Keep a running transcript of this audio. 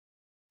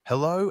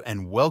Hello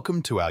and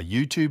welcome to our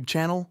YouTube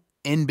channel,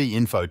 NB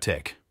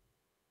InfoTech.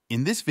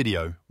 In this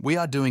video, we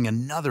are doing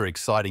another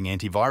exciting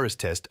antivirus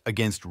test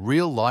against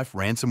real-life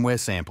ransomware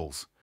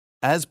samples.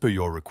 As per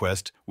your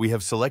request, we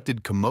have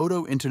selected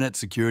Comodo Internet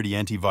Security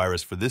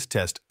Antivirus for this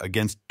test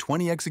against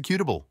 20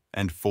 executable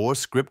and 4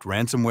 script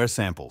ransomware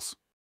samples.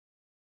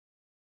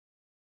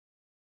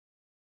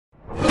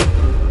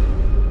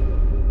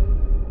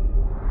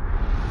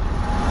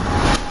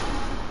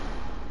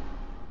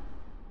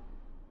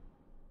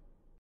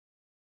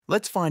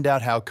 Let's find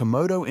out how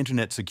Comodo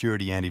Internet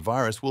Security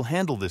Antivirus will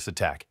handle this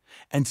attack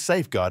and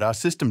safeguard our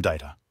system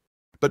data.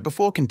 But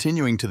before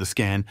continuing to the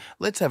scan,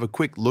 let's have a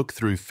quick look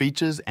through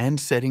features and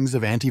settings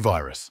of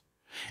antivirus.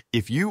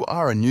 If you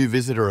are a new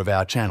visitor of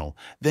our channel,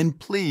 then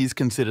please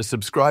consider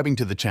subscribing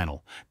to the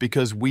channel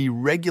because we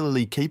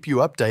regularly keep you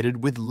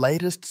updated with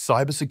latest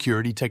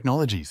cybersecurity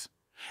technologies.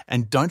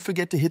 And don't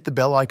forget to hit the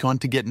bell icon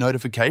to get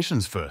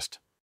notifications first.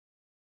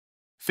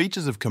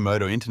 Features of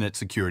Comodo Internet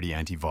Security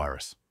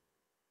Antivirus.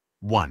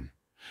 1.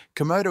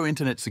 Comodo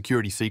Internet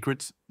Security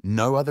Secrets,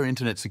 no other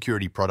internet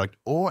security product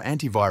or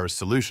antivirus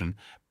solution,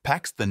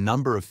 packs the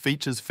number of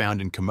features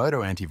found in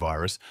Comodo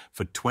Antivirus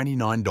for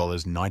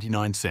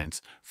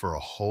 $29.99 for a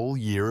whole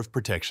year of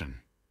protection.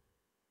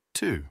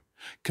 2.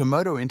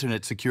 Comodo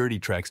Internet Security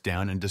tracks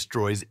down and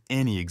destroys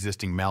any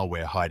existing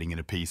malware hiding in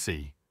a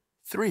PC.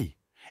 3.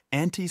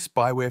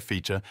 Anti-spyware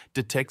feature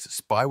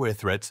detects spyware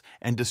threats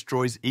and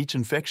destroys each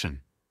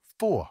infection.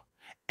 4.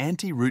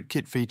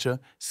 Anti-rootkit feature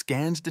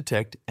scans,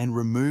 detect, and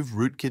remove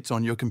rootkits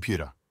on your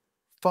computer.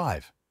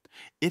 5.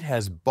 It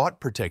has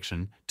bot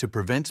protection to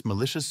prevent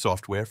malicious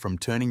software from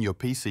turning your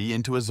PC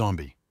into a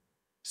zombie.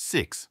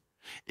 6.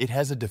 It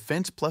has a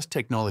Defense Plus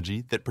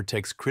technology that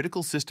protects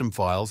critical system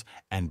files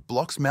and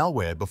blocks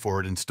malware before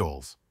it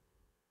installs.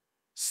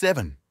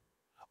 7.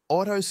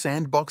 Auto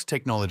Sandbox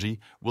technology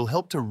will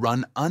help to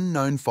run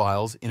unknown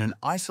files in an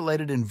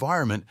isolated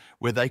environment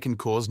where they can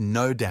cause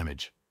no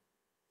damage.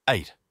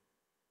 8.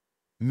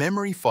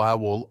 Memory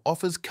Firewall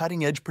offers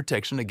cutting-edge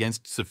protection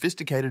against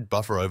sophisticated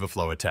buffer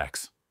overflow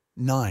attacks.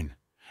 9.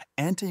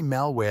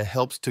 Anti-malware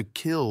helps to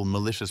kill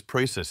malicious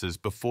processes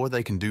before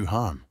they can do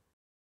harm.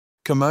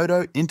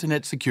 Comodo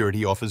Internet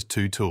Security offers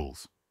 2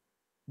 tools.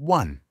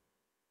 1.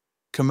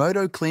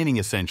 Comodo Cleaning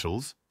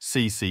Essentials,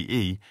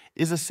 CCE,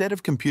 is a set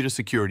of computer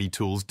security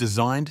tools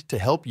designed to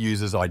help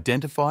users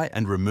identify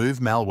and remove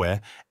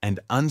malware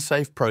and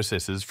unsafe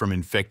processes from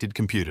infected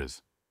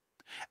computers.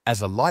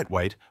 As a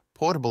lightweight,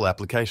 portable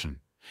application,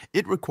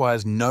 it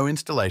requires no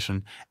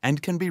installation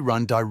and can be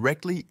run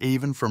directly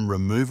even from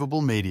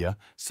removable media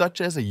such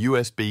as a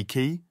USB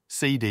key,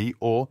 CD,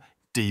 or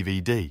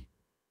DVD.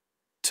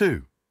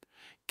 2.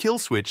 Kill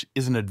Switch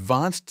is an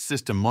advanced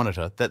system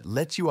monitor that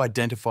lets you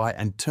identify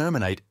and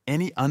terminate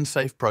any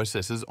unsafe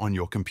processes on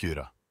your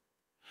computer.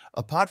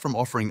 Apart from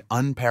offering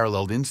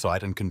unparalleled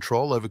insight and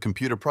control over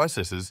computer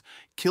processes,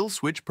 Kill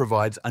Switch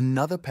provides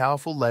another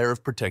powerful layer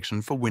of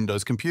protection for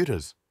Windows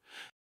computers.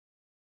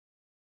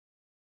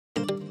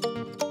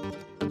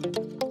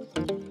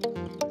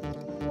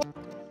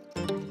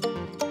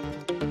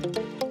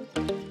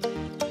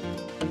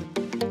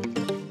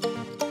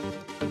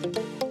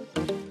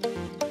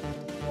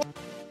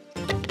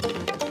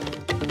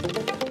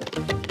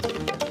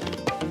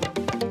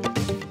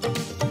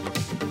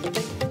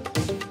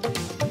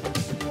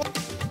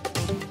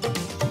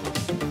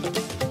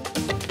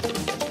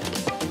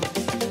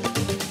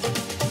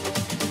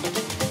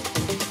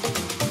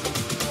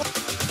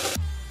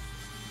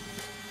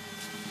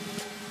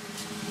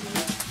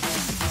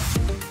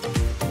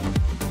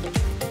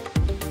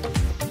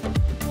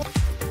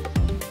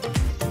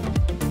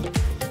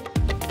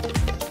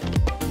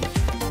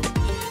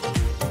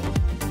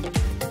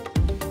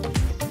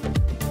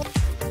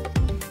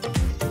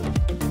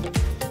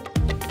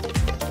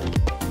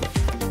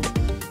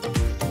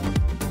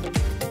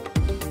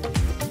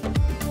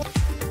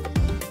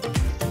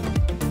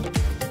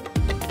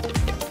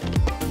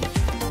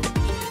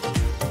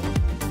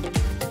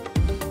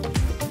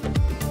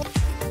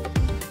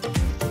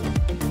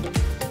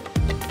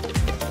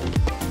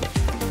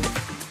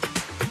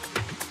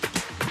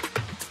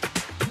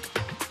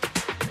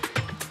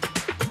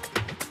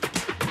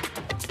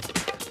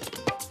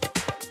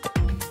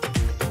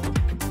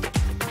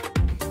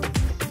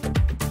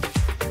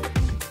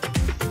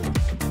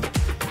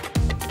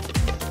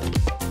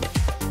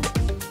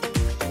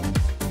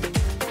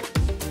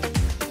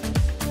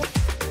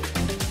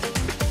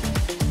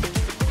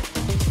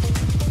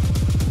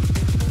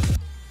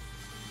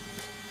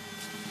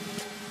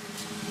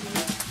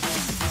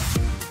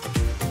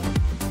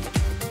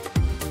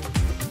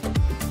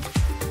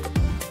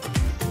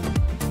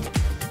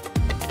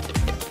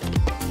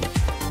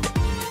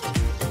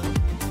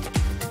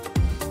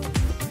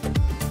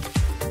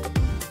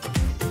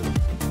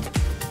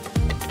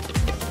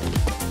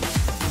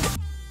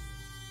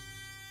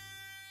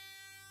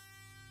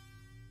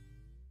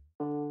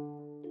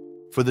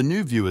 For the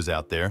new viewers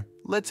out there,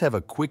 let's have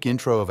a quick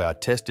intro of our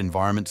test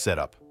environment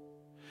setup.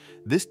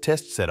 This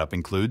test setup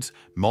includes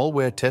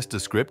malware tester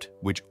script,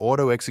 which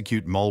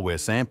auto-execute malware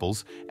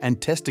samples,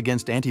 and test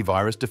against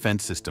antivirus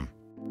defense system.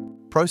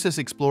 Process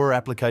Explorer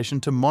application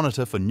to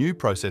monitor for new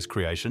process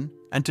creation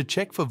and to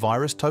check for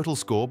virus total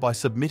score by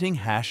submitting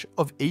hash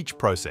of each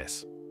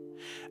process.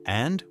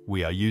 And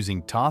we are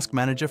using Task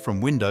Manager from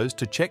Windows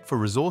to check for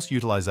resource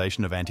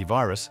utilization of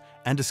antivirus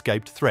and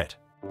escaped threat.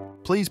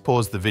 Please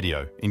pause the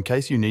video in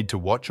case you need to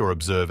watch or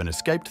observe an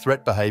escaped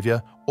threat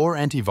behavior or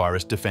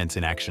antivirus defense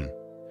in action.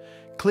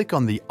 Click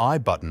on the I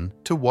button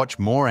to watch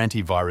more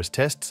antivirus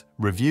tests,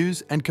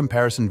 reviews, and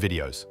comparison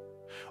videos.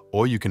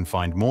 Or you can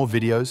find more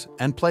videos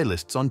and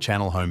playlists on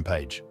channel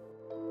homepage.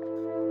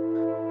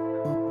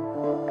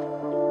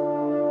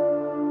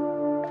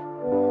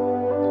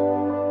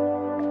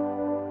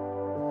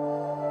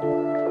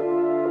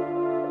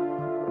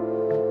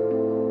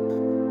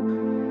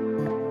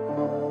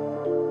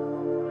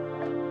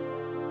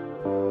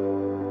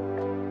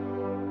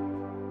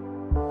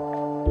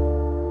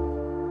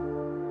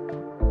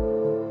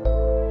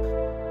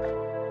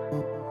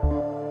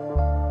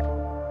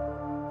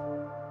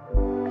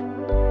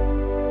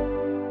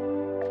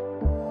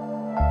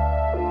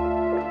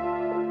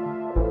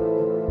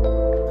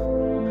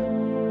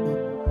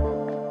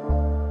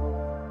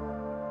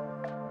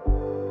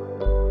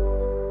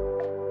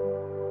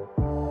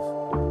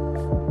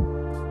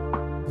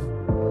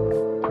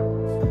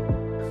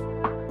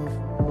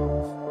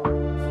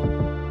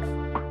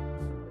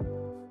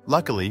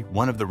 Luckily,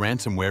 one of the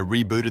ransomware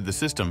rebooted the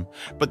system,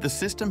 but the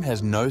system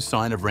has no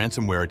sign of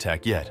ransomware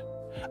attack yet.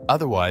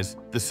 Otherwise,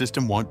 the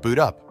system won't boot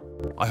up.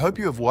 I hope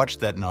you have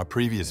watched that in our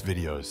previous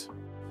videos.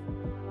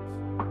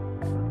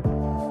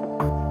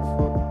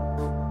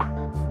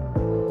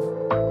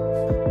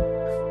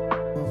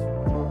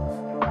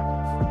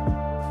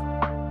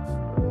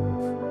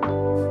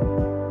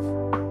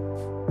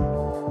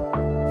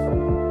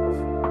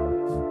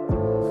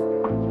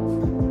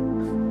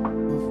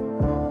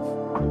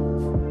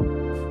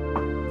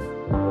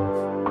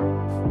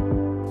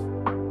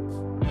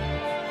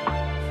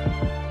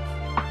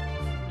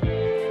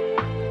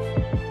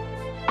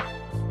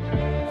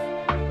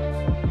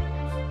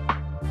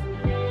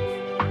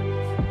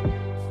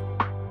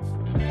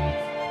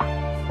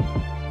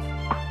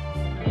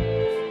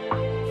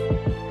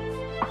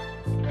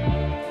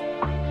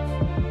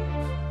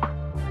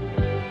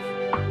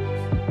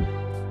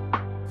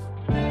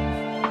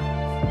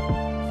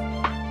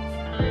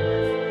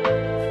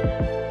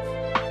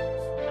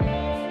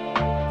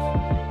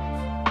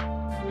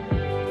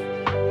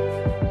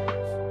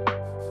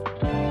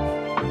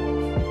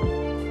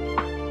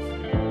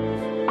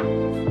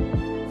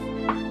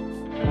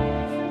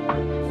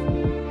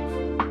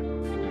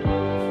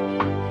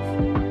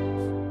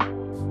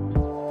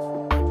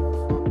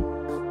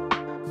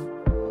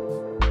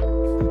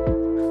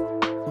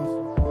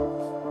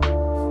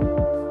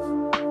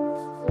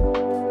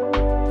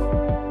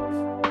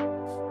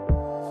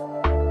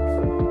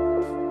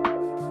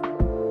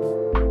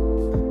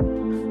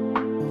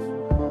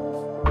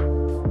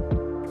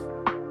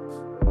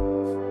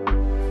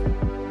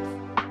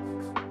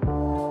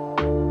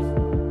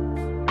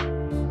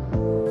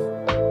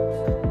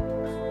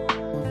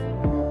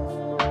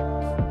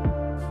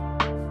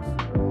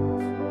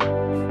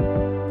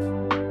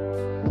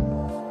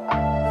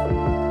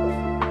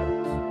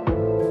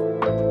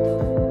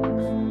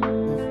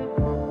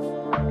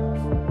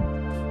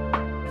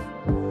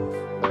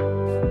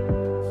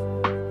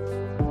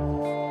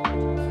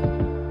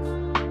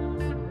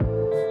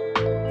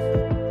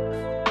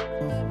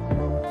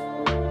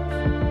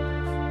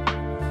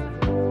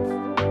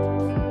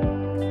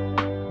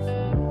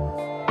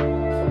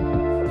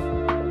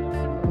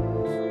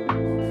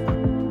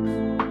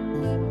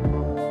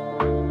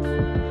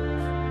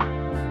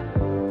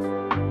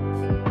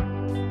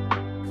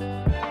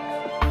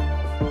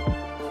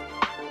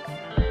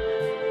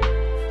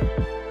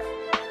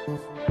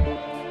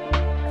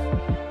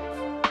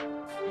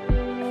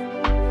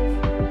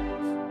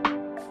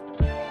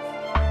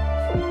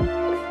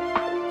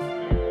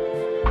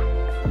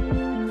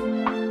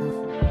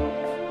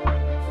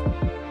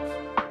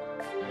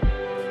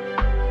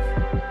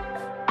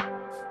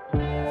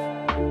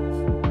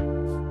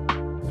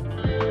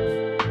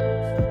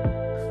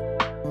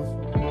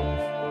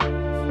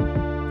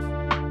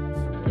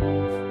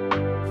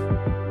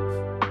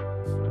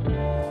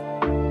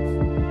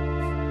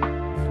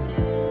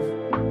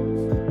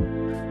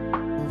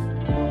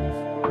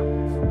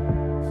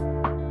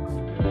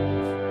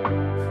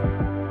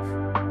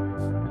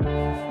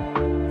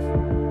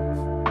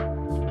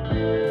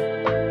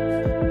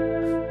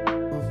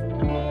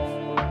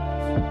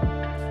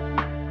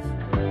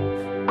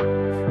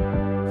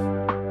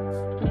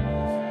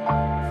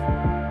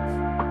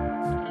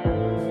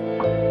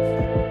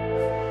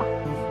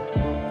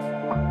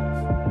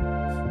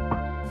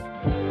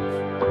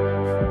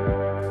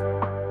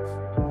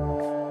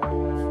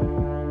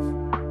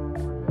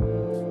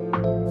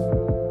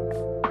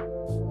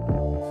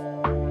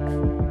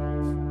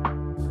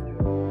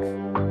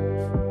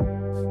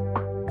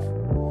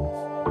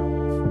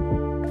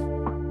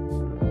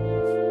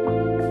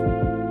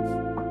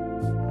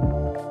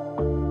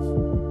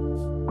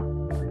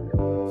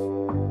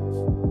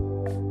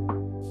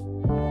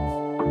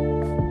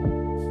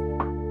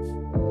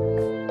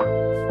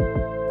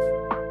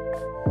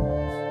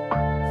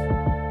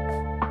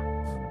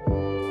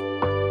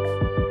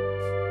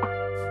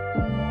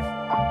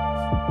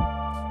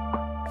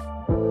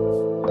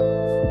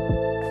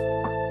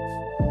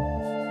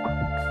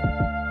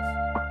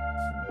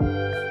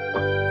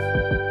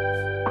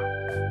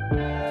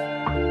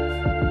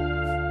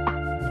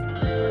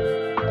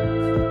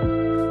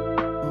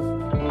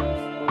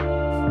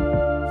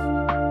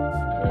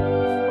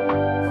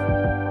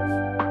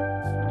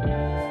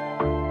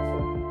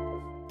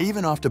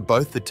 even after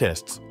both the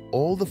tests,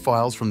 all the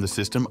files from the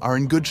system are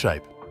in good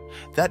shape.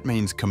 That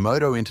means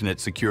Comodo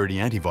Internet Security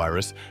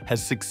Antivirus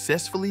has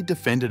successfully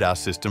defended our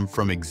system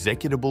from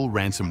executable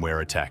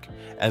ransomware attack,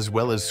 as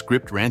well as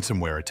script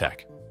ransomware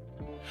attack.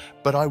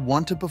 But I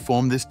want to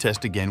perform this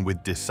test again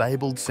with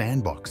disabled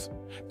Sandbox,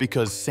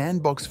 because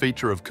Sandbox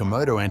feature of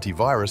Comodo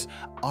Antivirus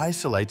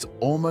isolates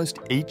almost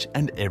each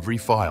and every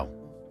file.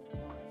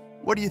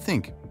 What do you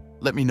think?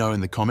 Let me know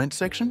in the comments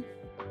section.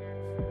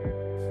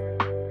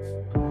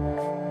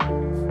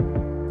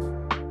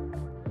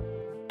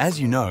 As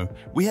you know,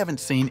 we haven't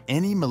seen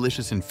any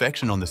malicious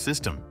infection on the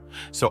system,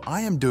 so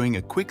I am doing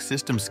a quick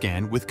system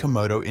scan with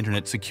Comodo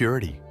Internet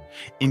Security.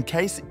 In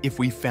case if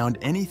we found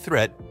any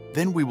threat,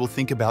 then we will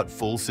think about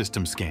full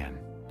system scan.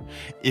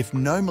 If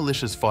no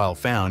malicious file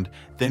found,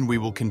 then we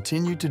will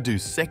continue to do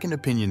second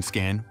opinion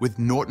scan with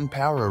Norton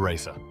Power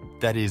Eraser,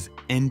 that is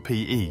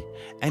NPE,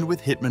 and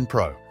with Hitman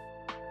Pro.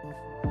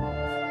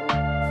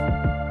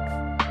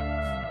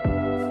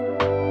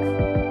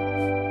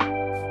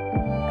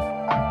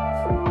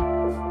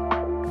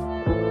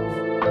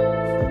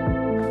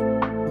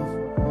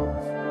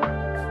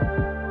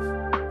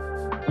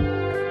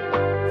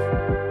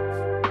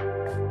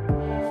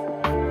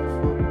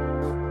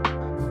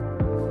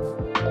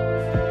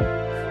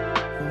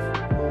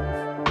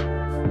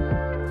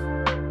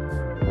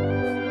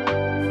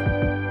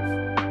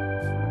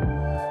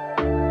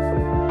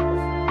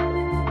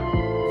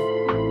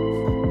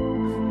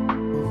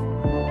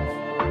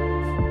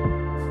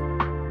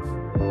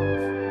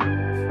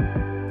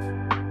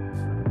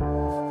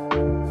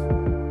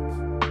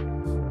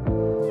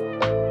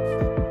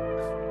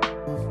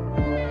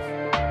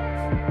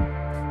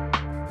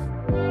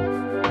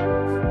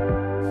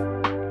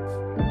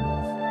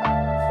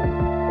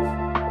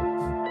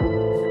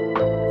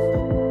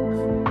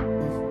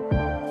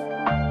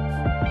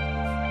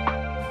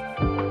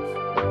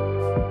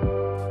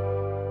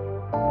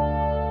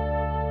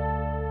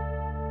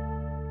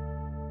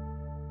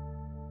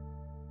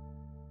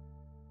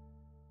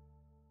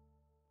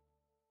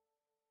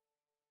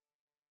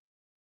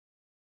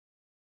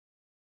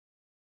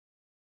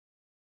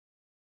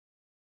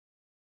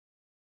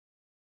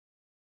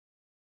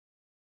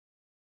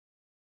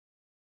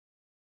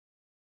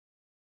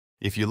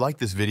 If you like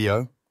this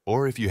video,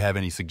 or if you have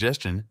any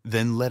suggestion,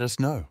 then let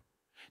us know.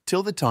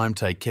 Till the time,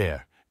 take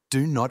care.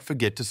 Do not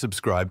forget to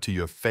subscribe to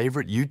your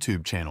favorite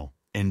YouTube channel,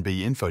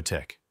 NB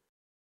InfoTech.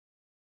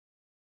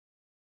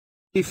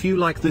 If you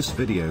like this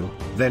video,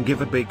 then give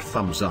a big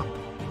thumbs up.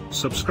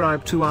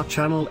 Subscribe to our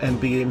channel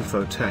NB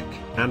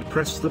InfoTech, and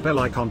press the bell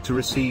icon to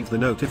receive the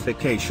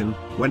notification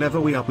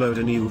whenever we upload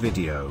a new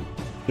video.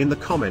 In the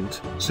comment,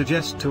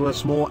 suggest to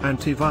us more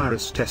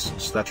antivirus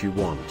tests that you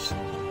want.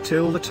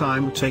 Till the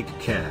time, take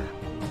care.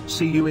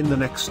 See you in the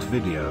next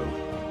video.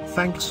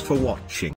 Thanks for watching.